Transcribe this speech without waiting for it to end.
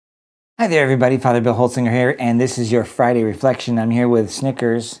Hi there, everybody. Father Bill Holtzinger here, and this is your Friday reflection. I'm here with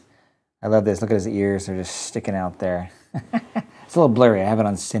Snickers. I love this. Look at his ears. They're just sticking out there. It's a little blurry. I have it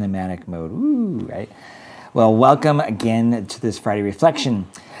on cinematic mode. Ooh, right? Well, welcome again to this Friday reflection.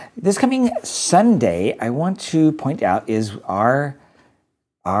 This coming Sunday, I want to point out is our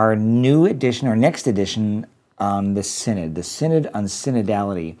new edition, or next edition on the Synod on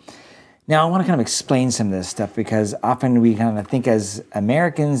Synodality. Now, I want to kind of explain some of this stuff because often we kind of think as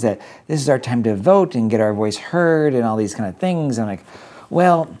Americans that this is our time to vote and get our voice heard and all these kind of things. I'm like,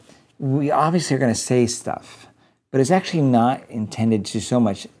 well, we obviously are going to say stuff, but it's actually not intended to so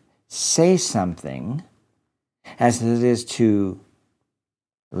much say something as it is to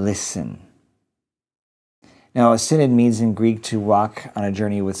listen. Now, a synod means in Greek to walk on a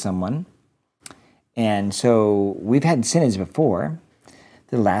journey with someone. And so we've had synods before.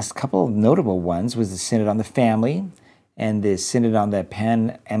 The last couple of notable ones was the Synod on the Family and the Synod on the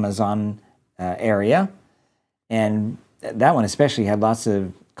Pan-Amazon area. And that one especially had lots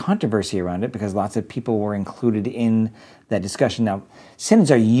of controversy around it because lots of people were included in that discussion. Now,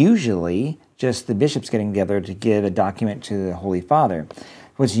 synods are usually just the bishops getting together to give a document to the Holy Father.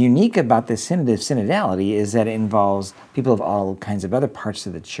 What's unique about the Synod of Synodality is that it involves people of all kinds of other parts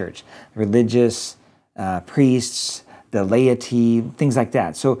of the church, religious, priests, the laity, things like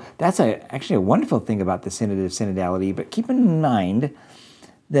that. So that's actually a wonderful thing about the Synod of Synodality. But keep in mind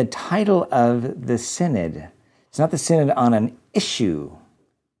the title of the Synod. It's not the Synod on an issue,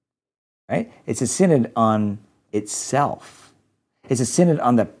 right? It's a Synod on itself. It's a Synod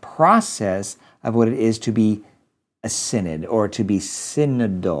on the process of what it is to be a Synod or to be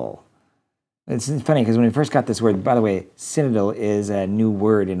synodal. It's funny because when we first got this word, by the way, synodal is a new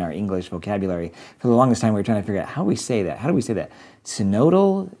word in our English vocabulary. For the longest time, we were trying to figure out how we say that. How do we say that?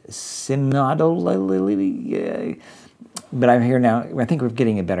 Synodal? Synodal? But I'm here now. I think we're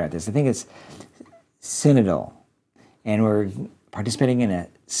getting better at this. I think it's synodal. And we're participating in a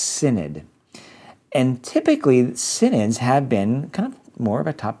synod. And typically, synods have been kind of more of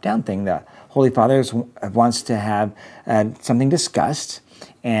a top-down thing. The Holy Father wants to have something discussed.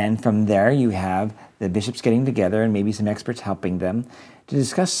 And from there, you have the bishops getting together and maybe some experts helping them to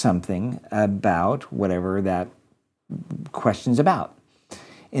discuss something about whatever that question's about.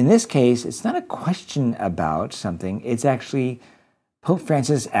 In this case, it's not a question about something. It's actually Pope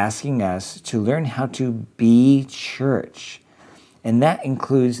Francis asking us to learn how to be church. And that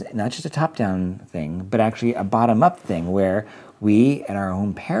includes not just a top-down thing, but actually a bottom-up thing where we at our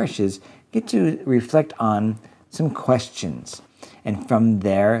own parishes get to reflect on some questions. And from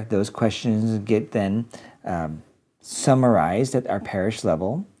there, those questions get then summarized at our parish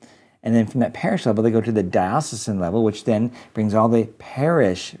level. And then from that parish level, they go to the diocesan level, which then brings all the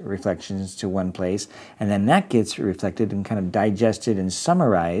parish reflections to one place. And then that gets reflected and kind of digested and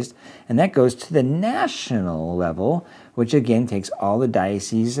summarized. And that goes to the national level, which again takes all the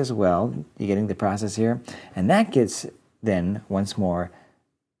dioceses as well. You're getting the process here. And that gets then once more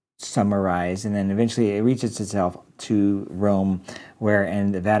summarized, and then eventually it reaches itself to Rome, where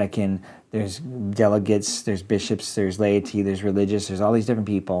in the Vatican there's delegates, there's bishops, there's laity, there's religious, there's all these different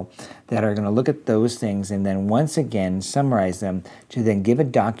people that are going to look at those things and then once again summarize them to then give a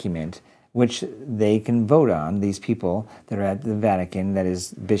document which they can vote on, these people that are at the Vatican, that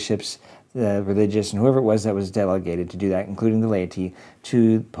is bishops, the religious, and whoever it was that was delegated to do that, including the laity,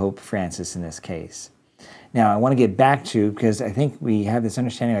 to Pope Francis in this case. Now, I want to get back to, because I think we have this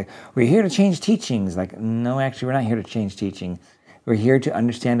understanding, like, we're here to change teachings. Like, no, actually, we're not here to change teaching. We're here to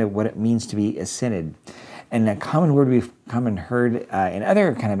understand what it means to be a synod. And a common word we've heard in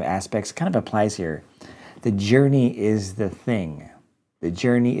other kind of aspects kind of applies here. The journey is the thing. The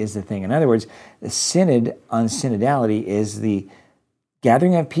journey is the thing. In other words, the Synod on Synodality is the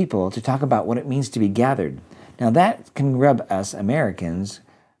gathering of people to talk about what it means to be gathered. Now, that can rub us Americans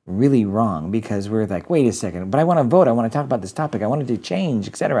really wrong because we're like, wait a second, but I want to vote, I want to talk about this topic, I want to change,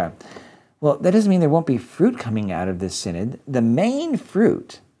 etc. Well, that doesn't mean there won't be fruit coming out of this synod. The main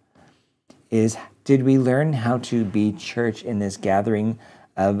fruit is, did we learn how to be church in this gathering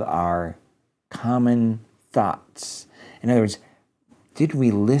of our common thoughts? In other words, did we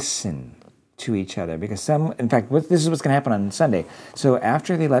listen to each other? Because in fact, this is what's going to happen on Sunday. So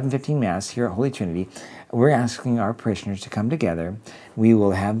after the 11:15 Mass here at Holy Trinity, we're asking our parishioners to come together. We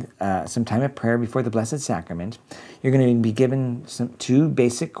will have some time of prayer before the Blessed Sacrament. You're going to be given two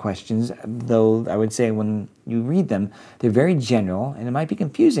basic questions, though I would say when you read them, they're very general, and it might be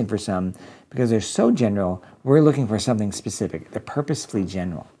confusing for some because they're so general. We're looking for something specific. They're purposefully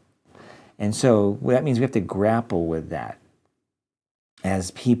general. And so that means we have to grapple with that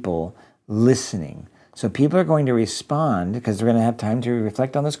as people listening. So people are going to respond because they're going to have time to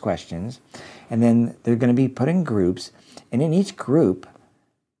reflect on those questions. And then they're going to be put in groups. And in each group,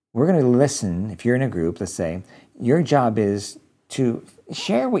 we're going to listen. If you're in a group, let's say, your job is to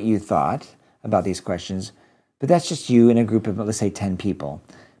share what you thought about these questions. But that's just you in a group of, let's say, 10 people.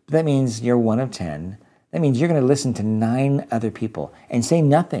 But that means you're one of 10. That means you're going to listen to 9 other people and say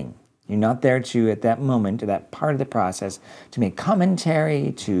nothing. You're not there to, at that moment, at that part of the process, to make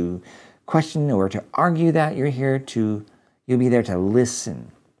commentary, to question, or to argue that. You'll be there to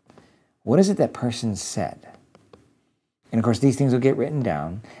listen. What is it that person said? And of course, these things will get written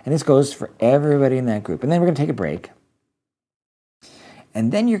down. And this goes for everybody in that group. And then we're going to take a break.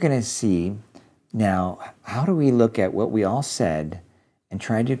 And then you're going to see, now, how do we look at what we all said and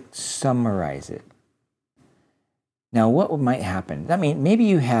try to summarize it? Now, what might happen? I mean, maybe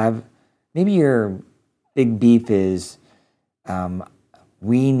your big beef is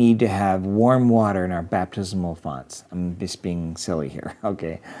we need to have warm water in our baptismal fonts. I'm just being silly here,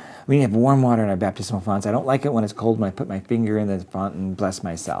 okay? We need to have warm water in our baptismal fonts. I don't like it when it's cold when I put my finger in the font and bless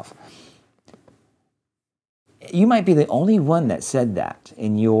myself. You might be the only one that said that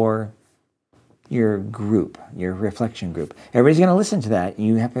in your group, your reflection group. Everybody's going to listen to that.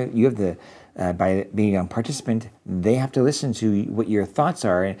 You have the by being a participant, they have to listen to what your thoughts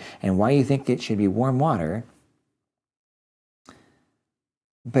are and why you think it should be warm water.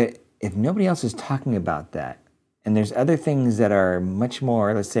 But if nobody else is talking about that, and there's other things that are much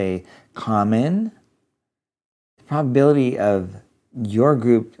more, let's say, common, the probability of your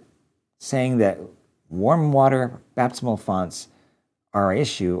group saying that warm water baptismal fonts are our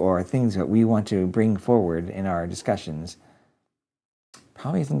issue or things that we want to bring forward in our discussions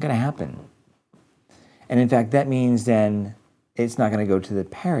probably isn't going to happen. And in fact, that means then it's not going to go to the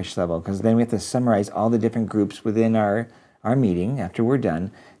parish level, because then we have to summarize all the different groups within our meeting after we're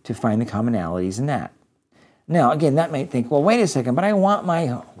done to find the commonalities in that. Now, again, that might think, well, wait a second, but I want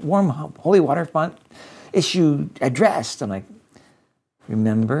my warm holy water font issue addressed. I'm like,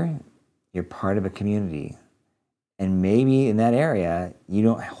 remember, you're part of a community. And maybe in that area, you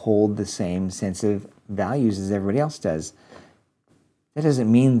don't hold the same sense of values as everybody else does. That doesn't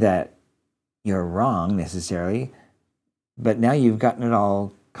mean that you're wrong necessarily, but now you've gotten it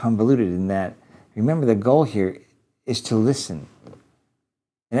all convoluted in that. Remember, the goal here is to listen.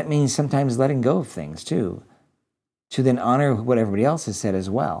 And that means sometimes letting go of things too, to then honor what everybody else has said as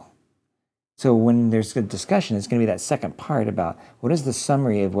well. So when there's a discussion, it's going to be that second part about what is the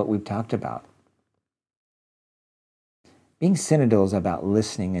summary of what we've talked about. Being synodal is about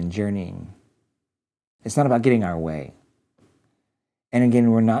listening and journeying. It's not about getting our way. And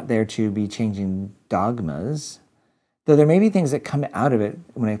again, we're not there to be changing dogmas, though there may be things that come out of it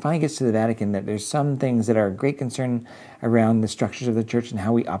when it finally gets to the Vatican, that there's some things that are of great concern around the structures of the church and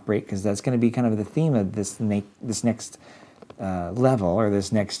how we operate, because that's going to be kind of the theme of this next level, or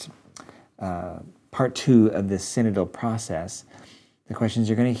this next part 2 of this synodal process. The questions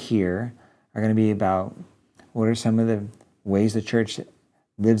you're going to hear are going to be about what are some of the ways the church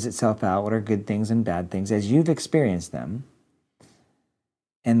lives itself out, what are good things and bad things as you've experienced them.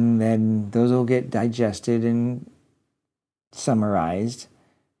 And then those will get digested and summarized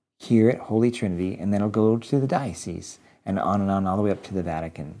here at Holy Trinity, and then it'll go to the diocese and on all the way up to the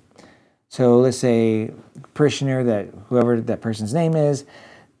Vatican. So let's say parishioner, that whoever that person's name is,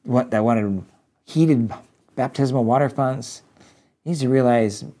 that wanted heated baptismal water fonts, needs to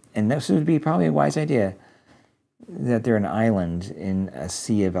realize, and this would be probably a wise idea, that they're an island in a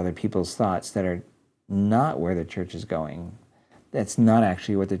sea of other people's thoughts that are not where the church is going. That's not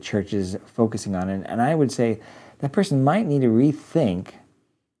actually what the church is focusing on. And I would say that person might need to rethink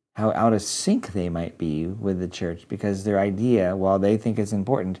how out of sync they might be with the church, because their idea, while they think it's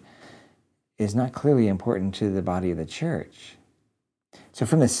important, is not clearly important to the body of the church. So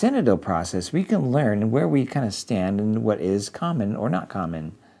from the synodal process, we can learn where we kind of stand and what is common or not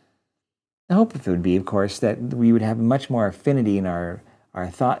common. The hope of it would be, of course, that we would have much more affinity in our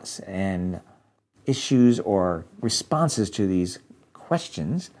thoughts and issues or responses to these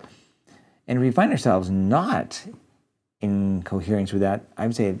questions. And if we find ourselves not in coherence with that, I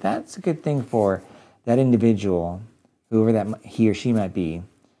would say that's a good thing for that individual, whoever that he or she might be,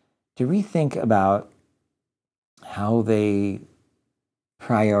 to rethink about how they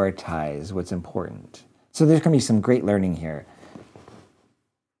prioritize what's important. So there's going to be some great learning here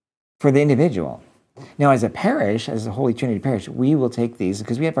for the individual. Now, as a parish, as a Holy Trinity parish, we will take these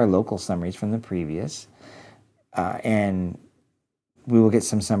because we have our local summaries from the previous, and we will get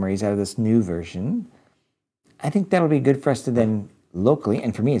some summaries out of this new version. I think that'll be good for us to then locally,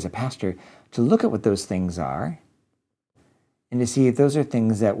 and for me as a pastor, to look at what those things are and to see if those are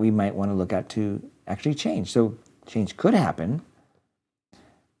things that we might want to look at actually change. So change could happen.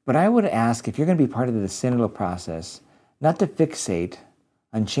 But I would ask, if you're going to be part of the synodal process, not to fixate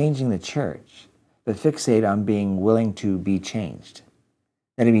on changing the church, but fixate on being willing to be changed.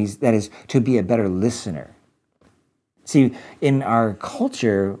 That is, to be a better listener. See, in our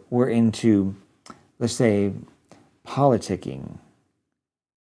culture, we're into, let's say, politicking.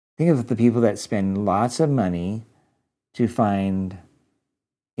 Think of the people that spend lots of money to find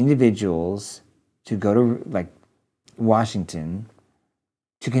individuals to go to, like, Washington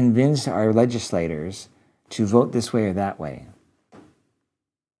to convince our legislators to vote this way or that way.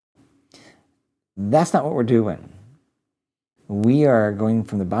 That's not what we're doing. We are going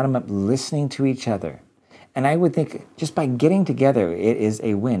from the bottom up, listening to each other. And I would think just by getting together, it is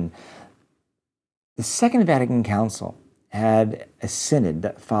a win. The Second Vatican Council had a synod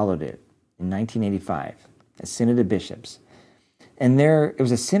that followed it in 1985, a synod of bishops. And it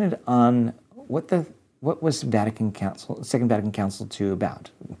was a synod on what was Vatican Council, Second Vatican Council II about?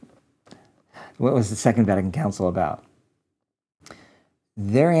 What was the Second Vatican Council about?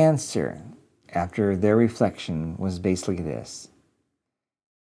 Their answer, after their reflection, was basically this: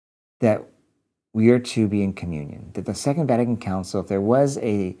 that we are to be in communion. That the Second Vatican Council, if there was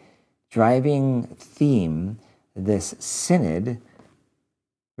a driving theme, this synod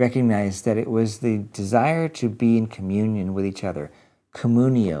recognized that it was the desire to be in communion with each other.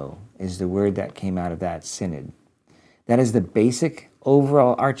 Communio is the word that came out of that synod. That is the basic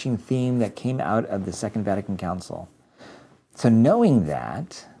overall arching theme that came out of the Second Vatican Council. So knowing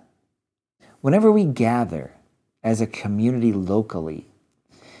that, whenever we gather as a community locally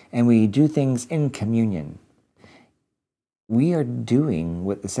and we do things in communion, we are doing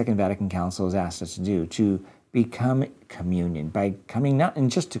what the Second Vatican Council has asked us to do, to become communion, by coming not in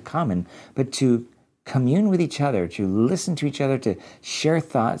just to common, but to commune with each other, to listen to each other, to share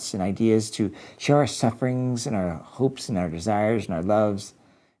thoughts and ideas, to share our sufferings and our hopes and our desires and our loves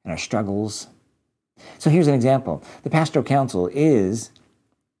and our struggles. So here's an example. The Pastoral Council is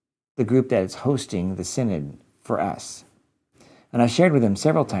the group that is hosting the synod for us. And I've shared with them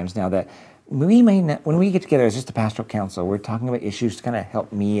several times now that we may not, when we get together as just a pastoral council, we're talking about issues to kind of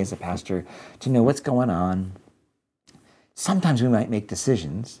help me as a pastor to know what's going on. Sometimes we might make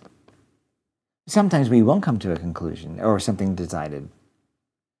decisions. Sometimes we won't come to a conclusion or something decided.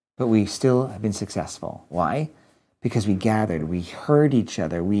 But we still have been successful. Why? Because we gathered, we heard each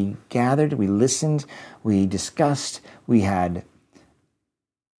other, we gathered, we listened, we discussed, we had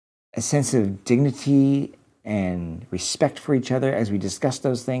a sense of dignity and respect for each other as we discussed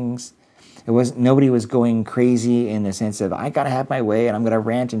those things. Nobody was going crazy in the sense of, I got to have my way and I'm going to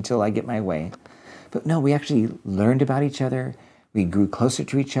rant until I get my way. But no, we actually learned about each other. We grew closer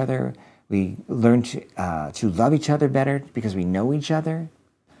to each other. We learned to love each other better because we know each other.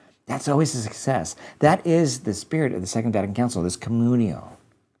 That's always a success. That is the spirit of the Second Vatican Council, this communio.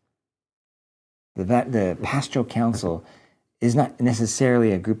 The Pastoral Council is not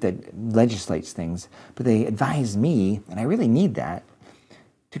necessarily a group that legislates things, but they advise me, and I really need that,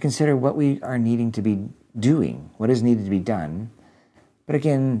 to consider what we are needing to be doing, what is needed to be done. But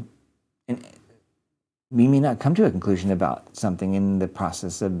again, we may not come to a conclusion about something in the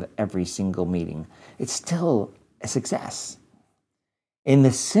process of every single meeting. It's still a success. In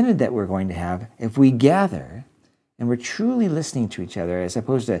the synod that we're going to have, if we gather and we're truly listening to each other, as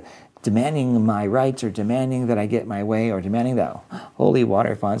opposed to demanding my rights or demanding that I get my way or demanding that holy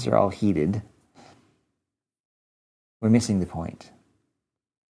water fonts are all heated, we're missing the point.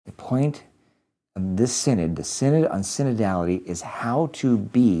 The point of this synod, the Synod on Synodality, is how to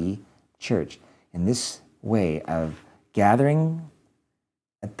be church in this way of gathering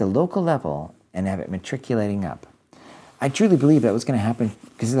at the local level and have it matriculating up. I truly believe that was going to happen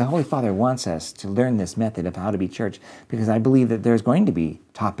because the Holy Father wants us to learn this method of how to be church, because I believe that there's going to be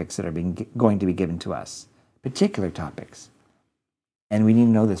topics that are going to be given to us, particular topics. And we need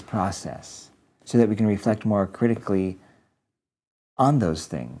to know this process so that we can reflect more critically on those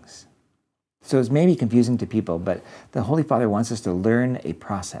things. So it's maybe confusing to people, but the Holy Father wants us to learn a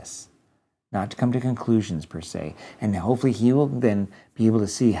process, not to come to conclusions per se. And hopefully he will then be able to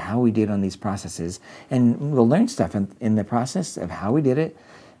see how we did on these processes. And we'll learn stuff in the process of how we did it.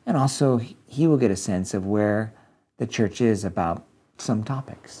 And also he will get a sense of where the church is about some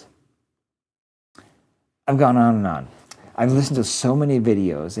topics. I've gone on and on. I've listened to so many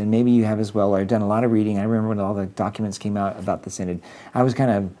videos, and maybe you have as well. I've done a lot of reading. I remember when all the documents came out about the Synod, I was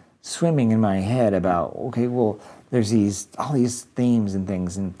kind of swimming in my head about, okay, well, there's all these themes and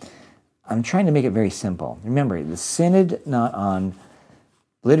things, and I'm trying to make it very simple. Remember, the Synod not on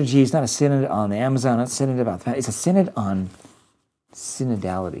liturgy, it's not a Synod on the Amazon, not a Synod about that. It's a Synod on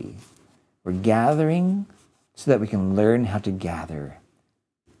synodality, We're gathering so that we can learn how to gather,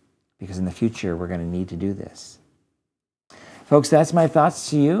 because in the future we're going to need to do this. Folks, that's my thoughts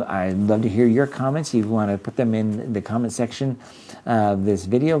to you. I'd love to hear your comments. If you want to put them in the comment section of this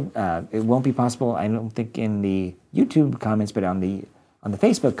video. It won't be possible, I don't think, in the YouTube comments, but on the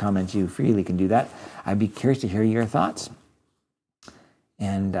Facebook comments, you freely can do that. I'd be curious to hear your thoughts.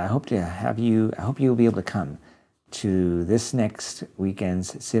 And I hope you'll be able to come to this next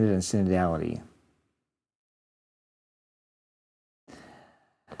weekend's Synod and Synodality.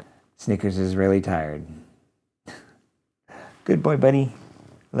 Snickers is really tired. Good boy, buddy.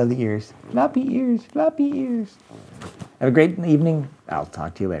 Love the ears. Floppy ears, floppy ears. Have a great evening. I'll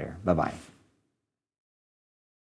talk to you later. Bye-bye.